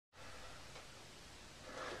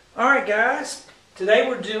Alright guys, today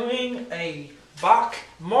we're doing a Bach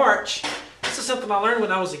march. This is something I learned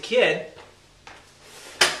when I was a kid.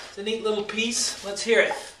 It's a neat little piece. Let's hear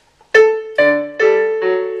it.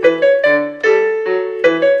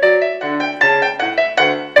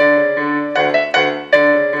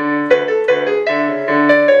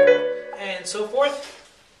 And so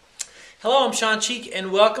forth. Hello, I'm Sean Cheek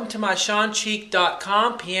and welcome to my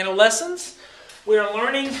SeanCheek.com piano lessons. We are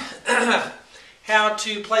learning how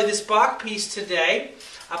to play this Bach piece today.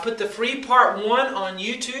 I put the free part 1 on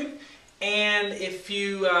YouTube, and if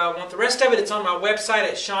you want the rest of it, it's on my website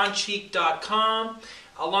at SeanCheek.com,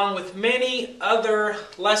 along with many other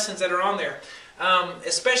lessons that are on there,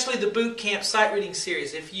 especially the Boot Camp Sight Reading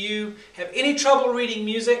Series. If you have any trouble reading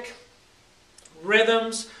music,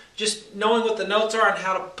 rhythms, just knowing what the notes are and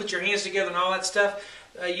how to put your hands together and all that stuff,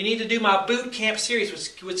 you need to do my Boot Camp series,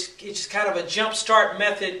 which is kind of a jump start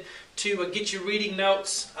method to get you reading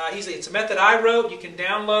notes easily. It's a method I wrote. You can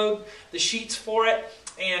download the sheets for it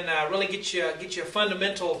and really get you the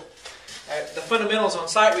fundamentals on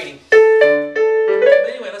sight reading. But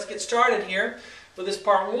anyway, let's get started here with this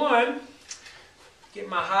part 1. Get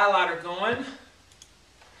my highlighter going,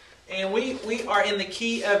 and we are in the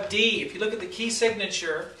key of D. If you look at the key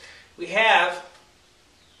signature, we have.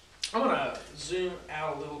 I'm going to zoom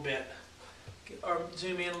out a little bit, or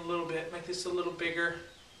zoom in a little bit, make this a little bigger.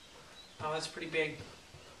 Oh, that's pretty big.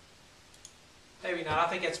 Maybe not. I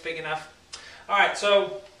think that's big enough. Alright,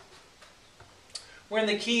 so we're in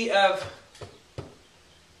the key of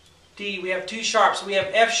D. We have 2 sharps. We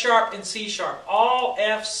have F sharp and C sharp. All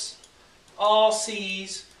Fs, all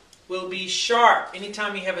Cs will be sharp.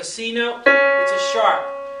 Anytime you have a C note, it's a sharp.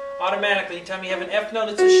 Automatically. Anytime you have an F note,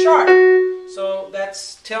 it's a sharp. So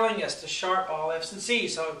that's telling us to sharp all Fs and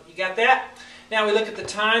Cs. So you got that? Now we look at the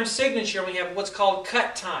time signature, and we have what's called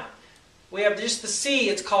cut time. We have just the C,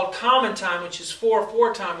 it's called common time, which is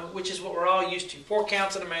 4/4 time, which is what we're all used to. 4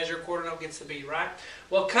 counts in a measure, quarter note gets the beat, right?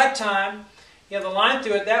 Well, cut time, you have the line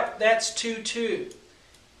through it, that's 2/2.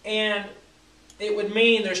 And it would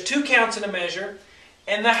mean there's 2 counts in a measure,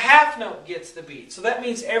 and the half note gets the beat. So that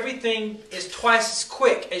means everything is twice as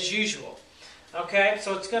quick as usual. Okay,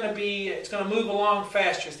 so it's going to move along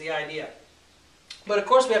faster is the idea. But of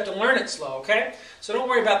course we have to learn it slow, okay? So don't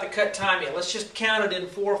worry about the cut time yet. Let's just count it in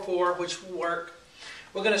 4/4, which will work.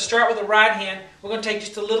 We're going to start with the right hand. We're going to take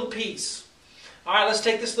just a little piece. Alright, let's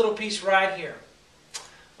take this little piece right here.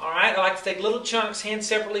 Alright, I like to take little chunks, hands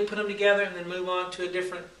separately, put them together, and then move on to a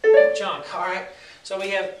different chunk. Alright, so we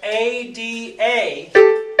have A, D, A.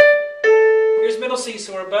 Here's middle C,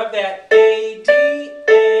 so we're above that. A, D,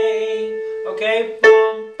 A. Okay,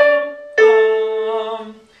 bum, bum,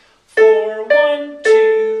 bum. 4, 1,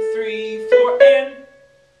 2, 3, 4, and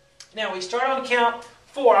now we start on count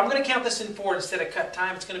 4. I'm going to count this in 4 instead of cut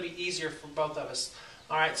time. It's going to be easier for both of us.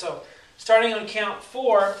 Alright, so starting on count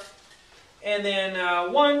 4, and then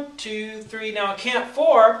 1, 2, 3. Now on count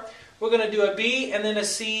 4, we're going to do a B and then a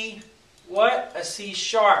C, what? A C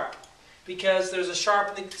sharp, because there's a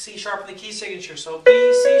sharp in the C sharp in the key signature. So B,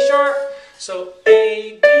 C sharp, so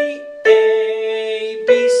A, D, A,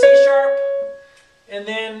 B, C sharp. And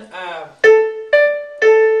then,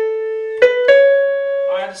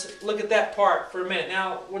 alright, let's look at that part for a minute.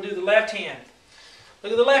 Now, we'll do the left hand.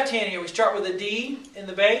 Look at the left hand here. We start with a D in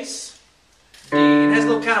the bass. D. It has a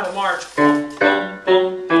little kind of a march. Bum, bum,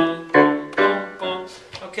 bum, bum, bum, bum, bum.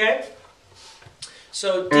 Okay?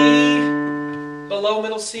 So D, below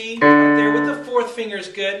middle C, right there with the 4th finger is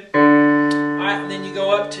good. Alright, and then you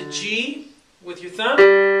go up to G with your thumb.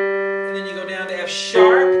 And then you go down to F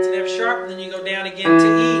sharp, it's an F sharp, and then you go down again to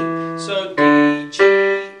E. So D, G,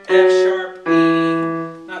 F sharp, E.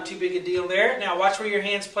 Not too big a deal there. Now watch where your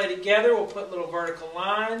hands play together. We'll put little vertical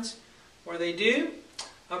lines where they do.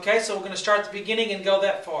 Okay, so we're going to start at the beginning and go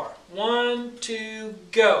that far. 1, 2,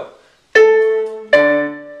 go. 4, 1,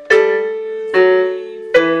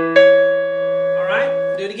 2, 3, 4.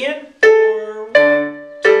 Alright, do it again. 4,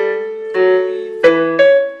 1, 2, 3, 4.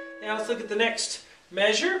 Now let's look at the next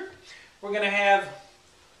measure. We're going to have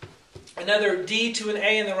another D to an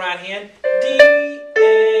A in the right hand. D,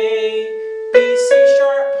 A, B, C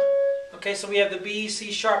sharp. Okay, so we have the B,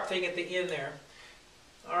 C sharp thing at the end there.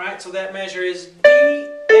 Alright, so that measure is D,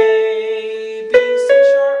 A, B, C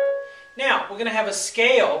sharp. Now, we're going to have a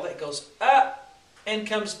scale that goes up and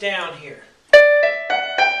comes down here.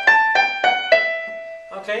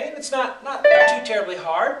 Okay, and it's not too terribly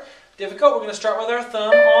hard. Difficult. We're going to start with our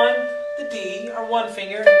thumb on the D, our 1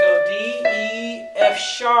 finger, and go D, E, F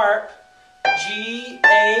sharp, G,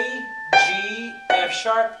 A, G, F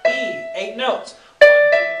sharp, E. 8 notes. 1,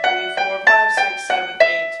 2, 3, 4, 5, 6, 7,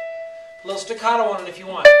 8. A little staccato on it if you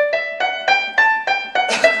want.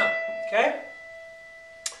 Okay?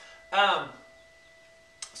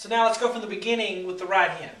 So now let's go from the beginning with the right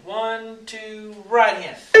hand. 1, 2, right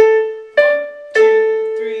hand. 1,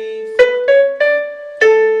 2, 3, 4. 2,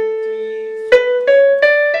 3,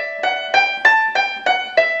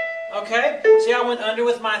 4. Okay? See how I went under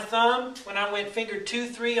with my thumb when I went finger 2,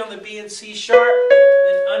 3 on the B and C sharp,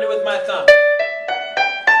 then under with my thumb.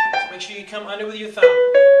 So make sure you come under with your thumb.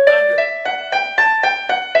 Under.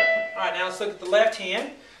 Alright, now let's look at the left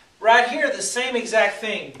hand. Right here, the same exact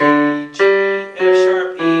thing. D, G, F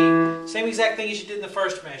sharp, E. Same exact thing as you did in the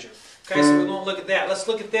first measure. Okay, so we won't look at that. Let's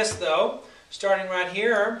look at this though. Starting right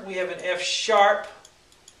here, we have an F sharp.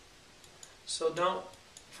 So don't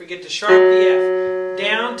forget to sharp the F.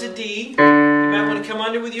 Down to D. You might want to come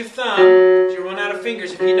under with your thumb. You'll run out of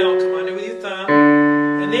fingers if you don't. Come under with your thumb.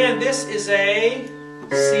 And then this is a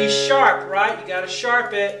C sharp, right? You got to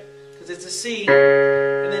sharp it because it's a C.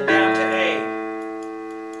 And then down to A.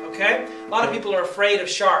 Okay? A lot of people are afraid of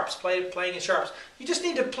sharps, playing in sharps. You just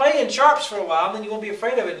need to play in sharps for a while, and then you won't be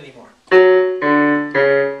afraid of it anymore.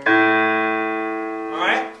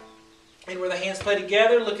 Alright? And where the hands play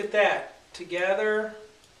together, look at that. Together,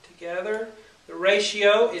 together. The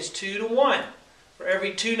ratio is 2 to 1. For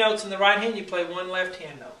every 2 notes in the right hand, you play 1 left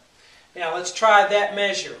hand note. Now let's try that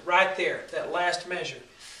measure right there, that last measure.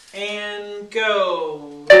 And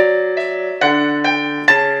go.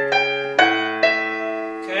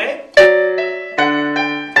 Okay?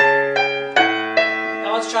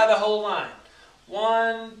 Now let's try the whole line.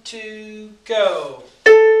 1, 2, go.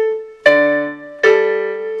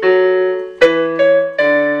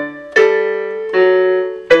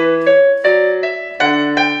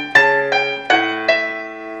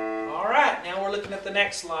 Alright, now we're looking at the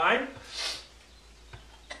next line.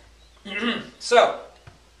 So,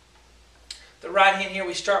 the right hand here,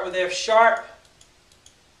 we start with F sharp.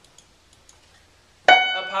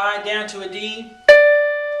 Up high, down to a D.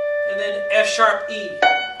 And then F sharp, E.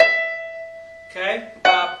 Okay?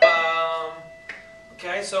 Ba-bum.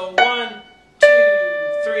 Okay, so 1, 2,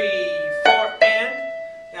 3, 4, and.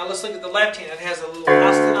 Now let's look at the left hand. It has a little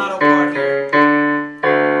ostinato part here.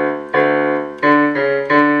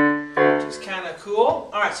 Which is kind of cool.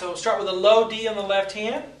 Alright, so we'll start with a low D on the left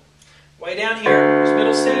hand. Way down here, there's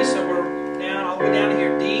middle C, so we're down all the way down to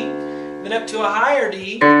here, D. Then up to a higher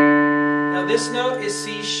D. Now this note is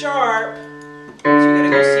C sharp, so you got to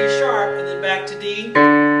go C sharp, and then back to D,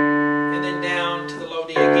 and then down to the low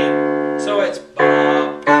D again. So it's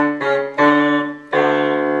ba, ba, ba, ba, ba.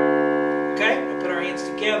 Okay, we'll put our hands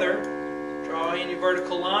together, draw in your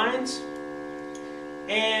vertical lines,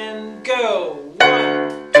 and go.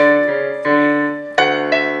 1, 2, 3.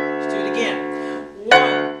 Let's do it again.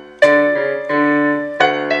 1.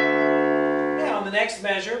 Next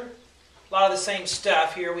measure, a lot of the same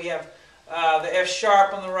stuff here. We have the F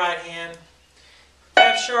sharp on the right hand,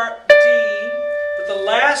 F sharp, D, but the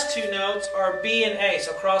last 2 notes are B and A.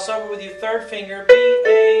 So cross over with your third finger, B,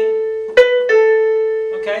 A.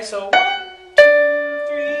 Okay, so 1, 2,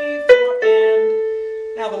 3, 4,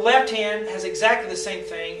 and. Now the left hand has exactly the same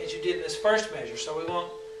thing as you did in this first measure, so we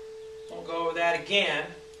won't go over that again.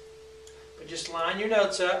 But just line your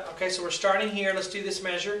notes up. Okay, so we're starting here. Let's do this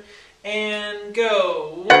measure. And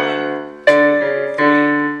go. 1, 2, 3,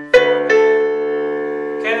 4.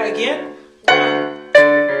 Okay, now again. 1, 2,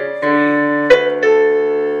 3.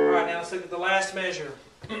 Alright, now let's look at the last measure.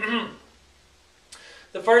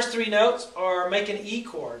 The first 3 notes are make an E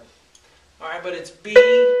chord. Alright, but it's B,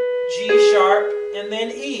 G sharp, and then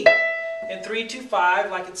E. And 3, 2, 5,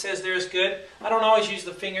 like it says there, is good. I don't always use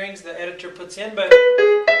the fingerings the editor puts in, but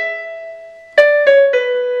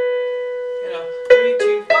 3,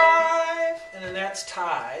 2, 5, and then that's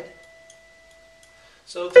tied.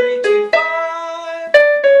 So 3, 2, 5,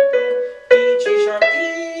 B, G sharp,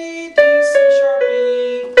 E, D, C sharp, E.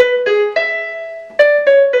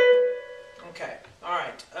 Okay,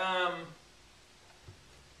 alright.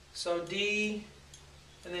 So D,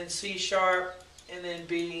 and then C sharp, and then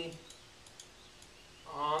B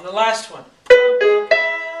on the last one.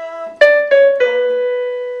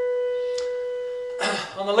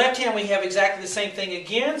 On the left hand, we have exactly the same thing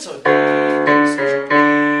again. So D,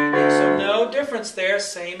 so no difference there.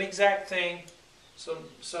 Same exact thing. So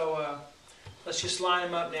let's just line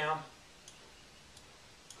them up now.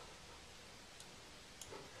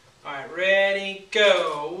 All right, ready,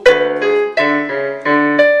 go.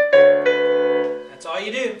 That's all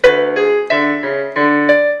you do.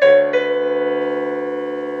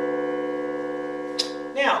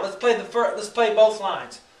 Now let's play both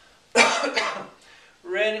lines.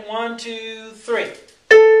 Ready, 1, 2, 3.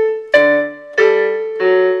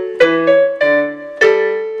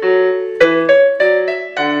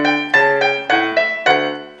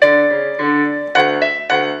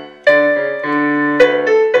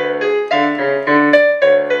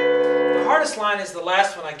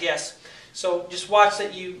 So just watch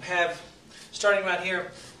that you have, starting right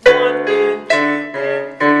here, 1 and 2 and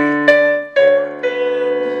 3 and 4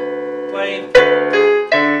 and playing.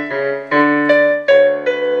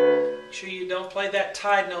 Make sure you don't play that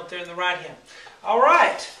tied note there in the right hand. All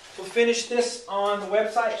right, we'll finish this on the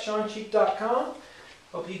website, SeanCheek.com.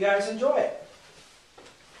 Hope you guys enjoy it.